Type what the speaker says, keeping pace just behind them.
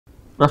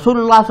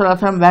Rasulullah sallallahu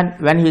alaihi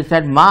wasallam, when he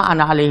said ma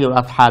ana alayhi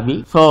wa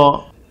ashabi,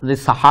 so the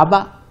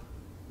Sahaba,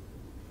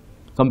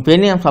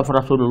 companions of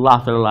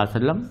Rasulullah sallallahu alaihi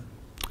wasallam,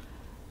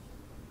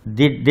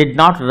 did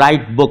not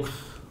write books,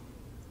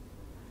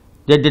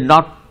 they did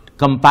not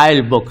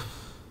compile books,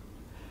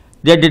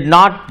 they did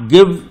not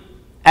give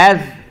as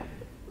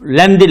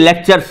lengthy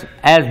lectures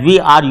as we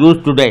are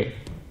used today.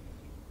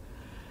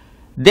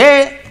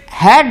 They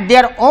had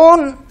their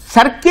own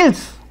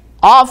circles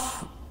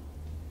of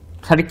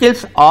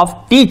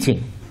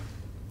teaching.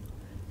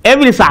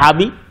 Every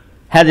Sahabi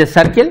has a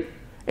circle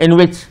in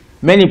which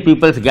many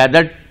people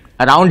gathered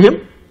around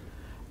him,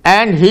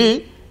 and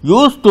he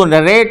used to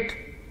narrate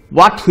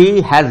what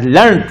he has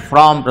learned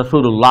from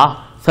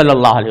Rasulullah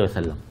sallallahu alaihi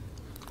wasallam.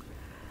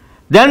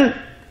 Then,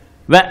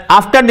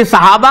 after the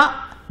Sahaba,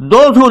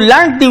 those who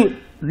learned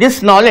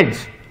this knowledge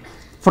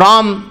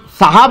from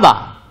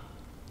Sahaba,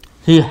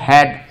 he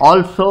had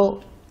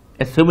also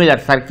a similar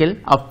circle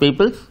of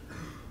peoples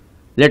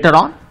later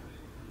on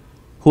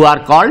who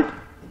are called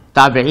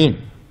Tabi'een.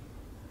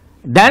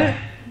 Then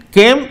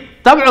came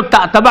Tabu'ut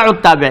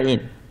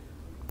Tabi'een.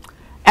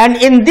 And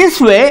in this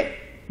way,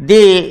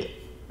 the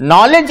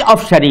knowledge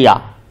of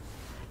Sharia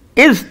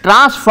is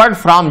transferred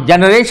from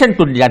generation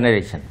to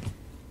generation.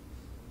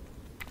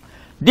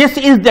 This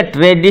is the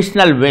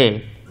traditional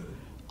way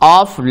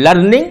of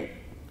learning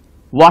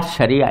what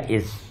Sharia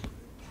is.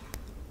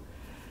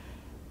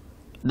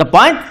 The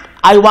point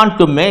I want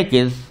to make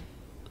is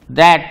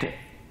that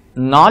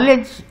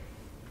knowledge,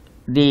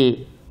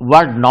 the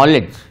word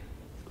knowledge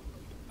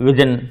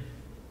within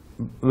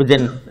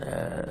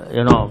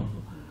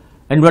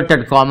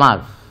inverted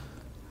commas,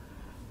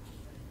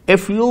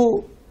 if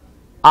you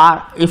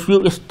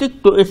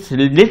stick to its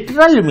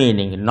literal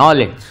meaning,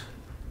 knowledge,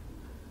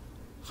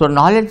 so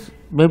knowledge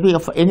may be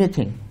of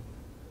anything.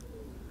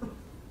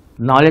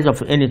 Knowledge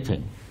of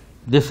anything.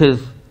 This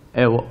is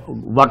a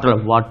bottle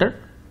of water.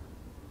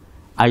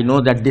 I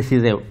know that this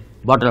is a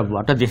bottle of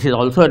water. This is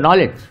also a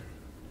knowledge.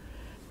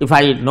 If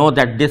I know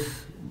that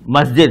this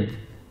masjid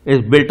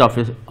is built of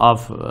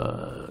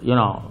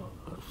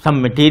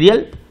some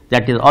material,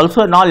 that is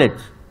also a knowledge.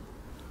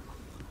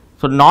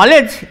 So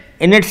knowledge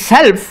in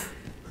itself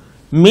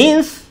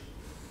means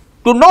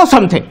to know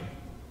something.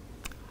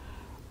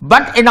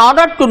 But in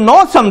order to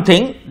know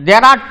something,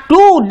 there are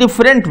two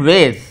different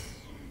ways.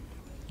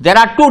 There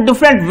are two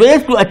different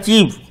ways to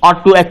achieve or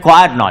to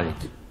acquire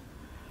knowledge.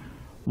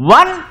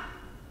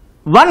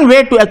 One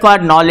way to acquire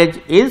knowledge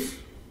is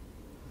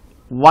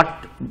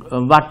what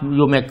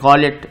you may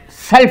call it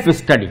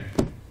self-study.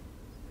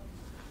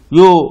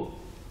 You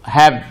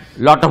have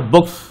lot of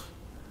books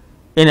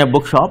in a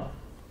bookshop.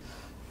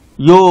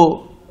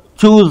 You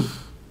choose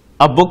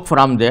a book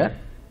from there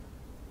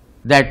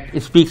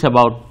that speaks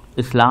about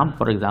Islam,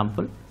 for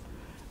example,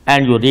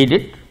 and you read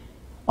it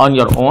on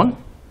your own,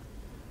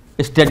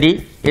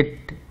 study it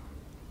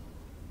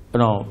in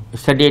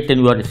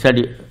your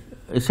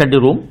study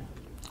room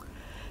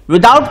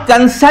without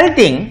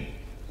consulting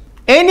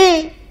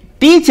any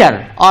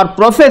teacher or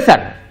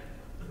professor.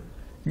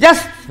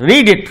 Just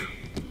read it.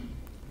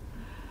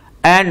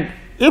 And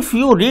if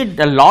you read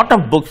a lot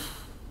of books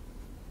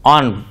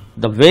on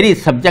the very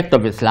subject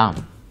of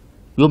Islam,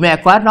 you may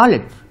acquire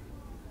knowledge.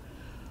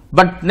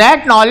 But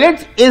that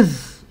knowledge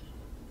is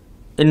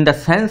in the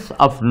sense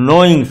of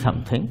knowing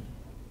something,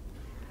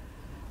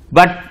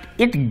 but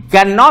it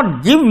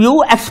cannot give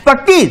you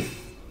expertise.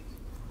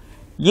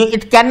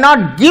 It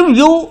cannot give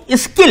you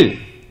skill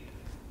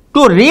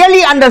to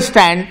really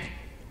understand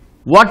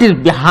what is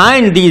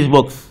behind these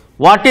books,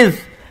 what is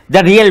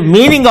the real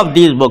meaning of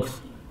these books.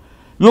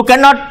 You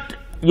cannot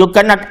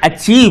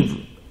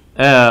achieve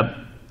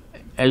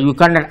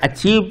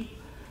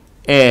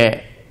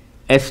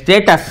a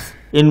status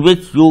in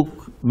which you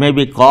may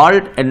be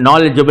called a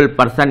knowledgeable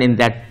person in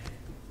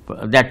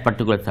that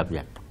particular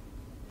subject.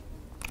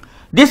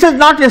 This is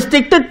not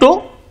restricted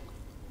to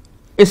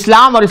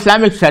Islam or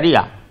Islamic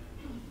Sharia,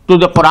 to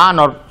the Quran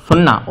or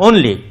Sunnah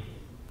only.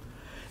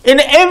 In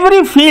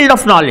every field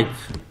of knowledge,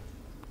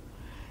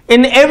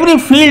 in every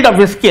field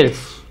of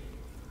skills,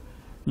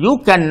 you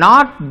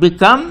cannot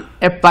become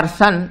a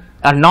person,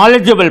 a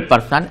knowledgeable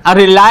person, a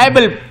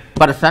reliable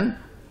person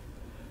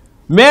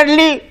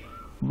merely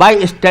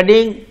by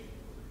studying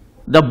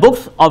the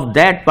books of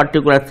that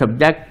particular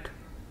subject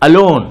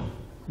alone,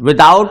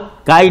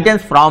 without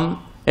guidance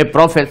from a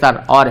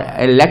professor or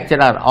a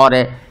lecturer or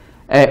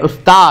a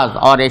ustaz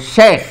or a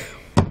sheikh.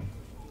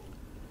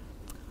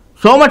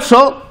 So much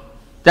so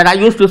that I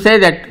used to say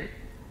that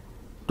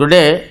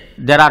today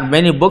there are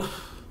many books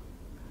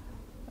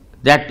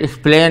that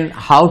explain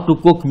how to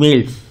cook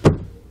meals,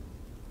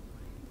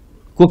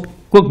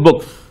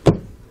 cookbooks.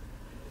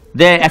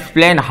 They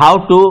explain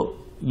how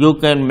you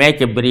can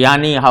make a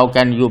biryani, how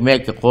can you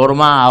make a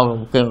korma,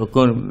 how can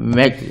you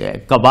make a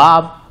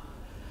kebab.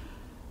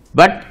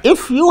 But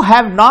if you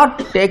have not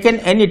taken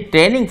any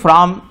training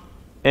from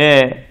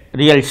a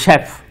real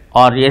chef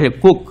or real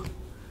cook,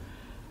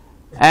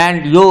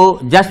 and you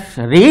just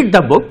read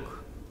the book,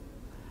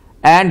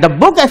 and the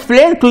book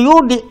explains to you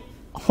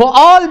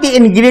all the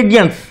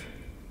ingredients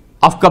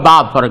of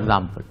kebab, for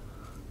example,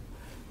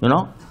 you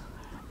know,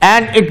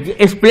 and it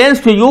explains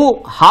to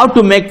you how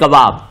to make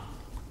kebab.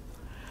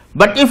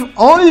 But if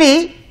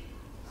only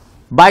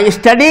by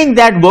studying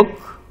that book,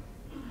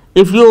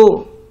 if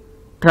you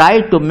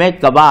try to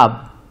make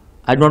kebab,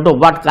 I don't know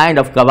what kind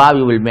of kebab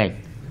you will make,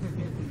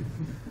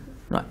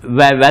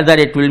 whether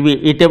it will be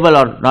eatable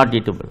or not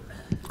eatable.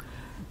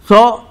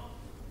 So,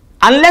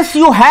 unless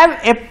you have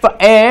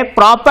a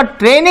proper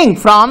training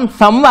from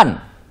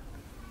someone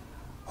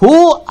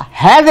who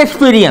has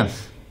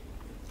experience,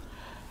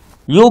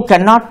 you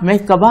cannot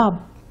make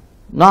kebab,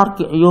 nor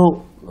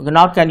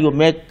can you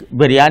make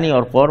biryani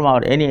or korma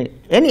or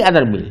any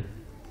other meal.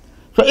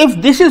 So,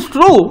 if this is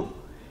true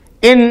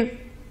in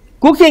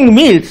cooking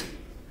meals,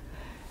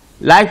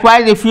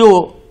 likewise if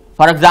you,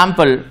 for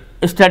example,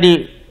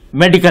 study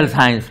medical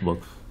science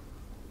books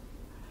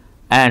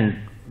and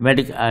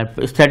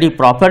study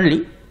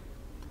properly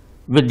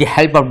with the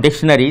help of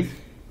dictionaries,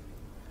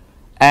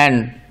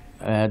 and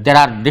there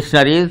are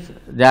dictionaries,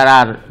 there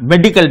are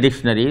medical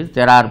dictionaries,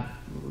 there are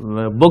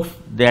books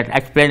that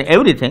explain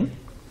everything,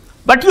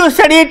 but you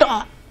study it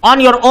on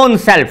your own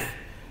self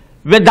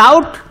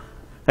without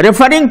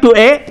referring to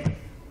a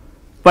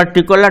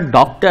particular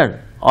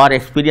doctor or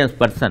experienced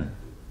person.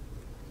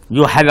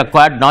 You have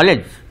acquired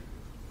knowledge,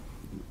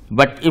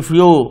 but if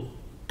you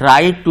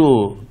try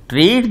to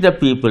treat the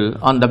people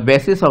on the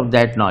basis of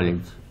that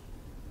knowledge,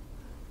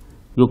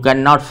 you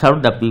cannot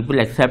serve the people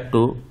except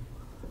to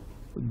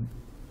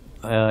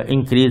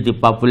increase the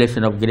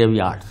population of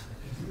graveyards.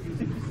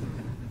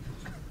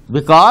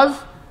 Because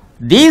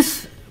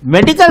this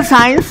medical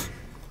science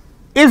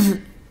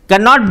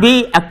cannot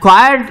be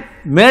acquired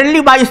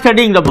merely by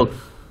studying the books.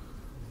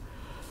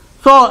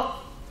 So,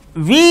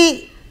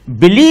 we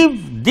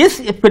believe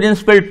this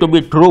principle to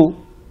be true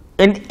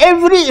in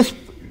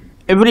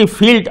every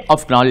field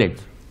of knowledge.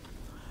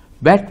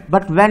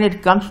 But when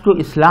it comes to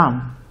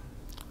Islam,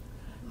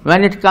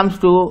 when it comes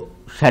to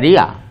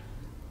Sharia,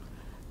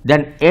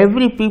 then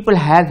every people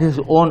has his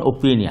own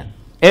opinion.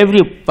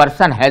 Every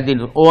person has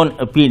his own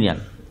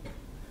opinion.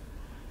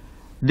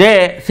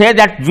 They say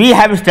that we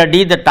have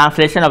studied the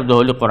translation of the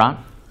Holy Quran,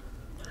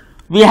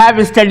 we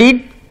have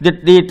studied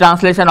the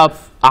translation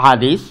of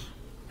Ahadith,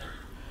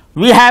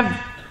 we have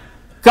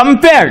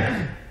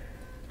compared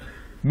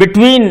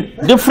between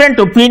different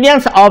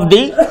opinions of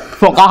the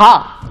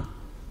Fuqaha,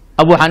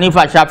 Abu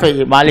Hanifa,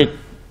 Shafi'i, Malik,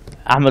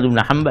 Ahmad ibn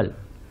Hanbal.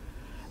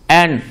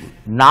 And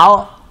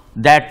now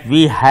that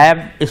we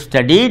have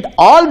studied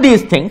all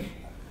these things,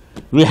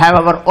 we have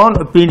our own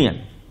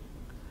opinion,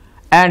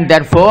 and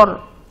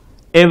therefore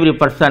every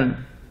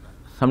person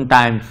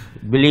sometimes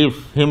believes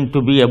him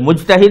to be a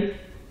mujtahid,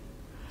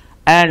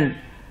 and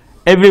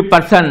every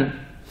person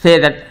say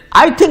that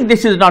I think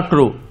this is not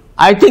true,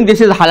 I think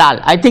this is halal,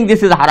 I think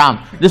this is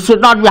haram, this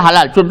should not be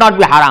halal, should not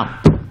be haram.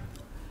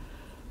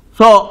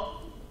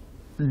 So,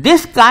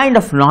 this kind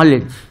of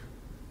knowledge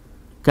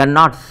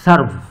cannot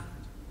serve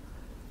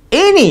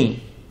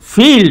any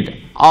field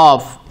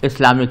of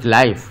Islamic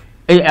life,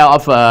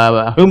 of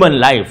human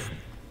life.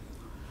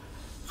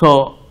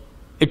 So,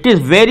 it is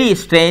very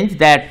strange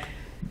that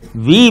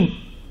we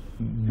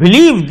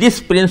believe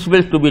this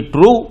principle to be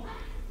true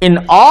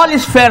in all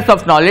spheres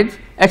of knowledge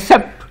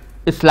except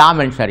Islam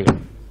and Sharia.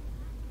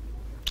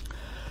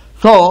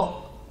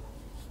 So,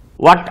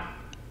 what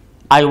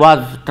I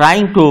was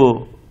trying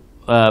to,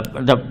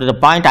 the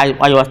point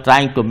I was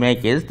trying to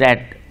make is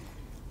that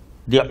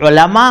the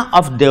ulama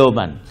of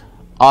Deoband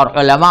or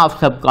ulama of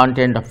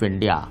subcontinent of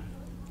India,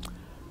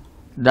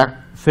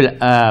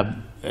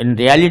 in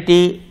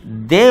reality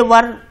they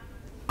were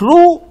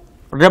true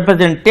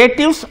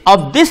representatives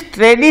of this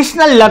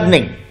traditional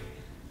learning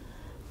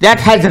that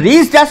has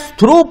reached us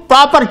through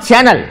proper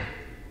channel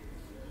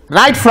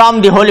right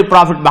from the Holy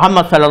Prophet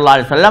Muhammad sallallahu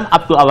alaihi wasallam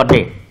up to our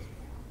day.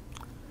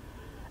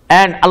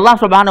 And Allah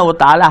subhanahu wa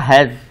ta'ala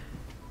has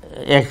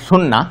a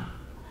sunnah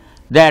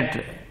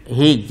that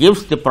He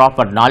gives the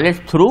proper knowledge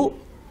through,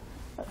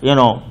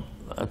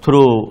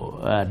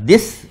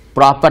 this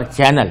proper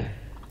channel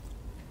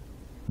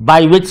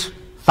by which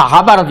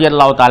Sahaba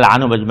radiallahu ta'ala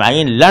anhu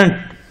ajma'in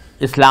learnt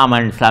Islam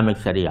and Islamic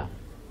Sharia.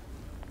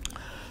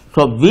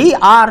 So, we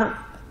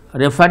are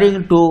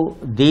referring to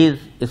these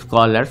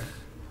scholars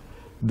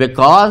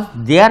because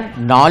their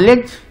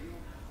knowledge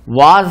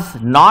was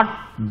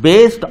not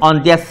based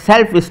on their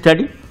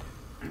self-study.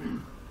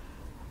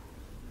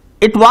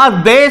 It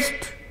was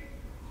based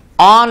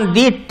on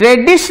the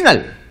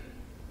traditional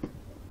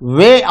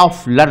way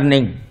of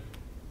learning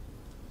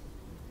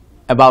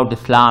about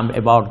Islam,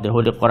 about the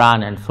Holy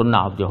Quran and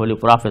Sunnah of the Holy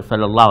Prophet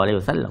sallallahu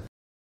alaihi wasallam.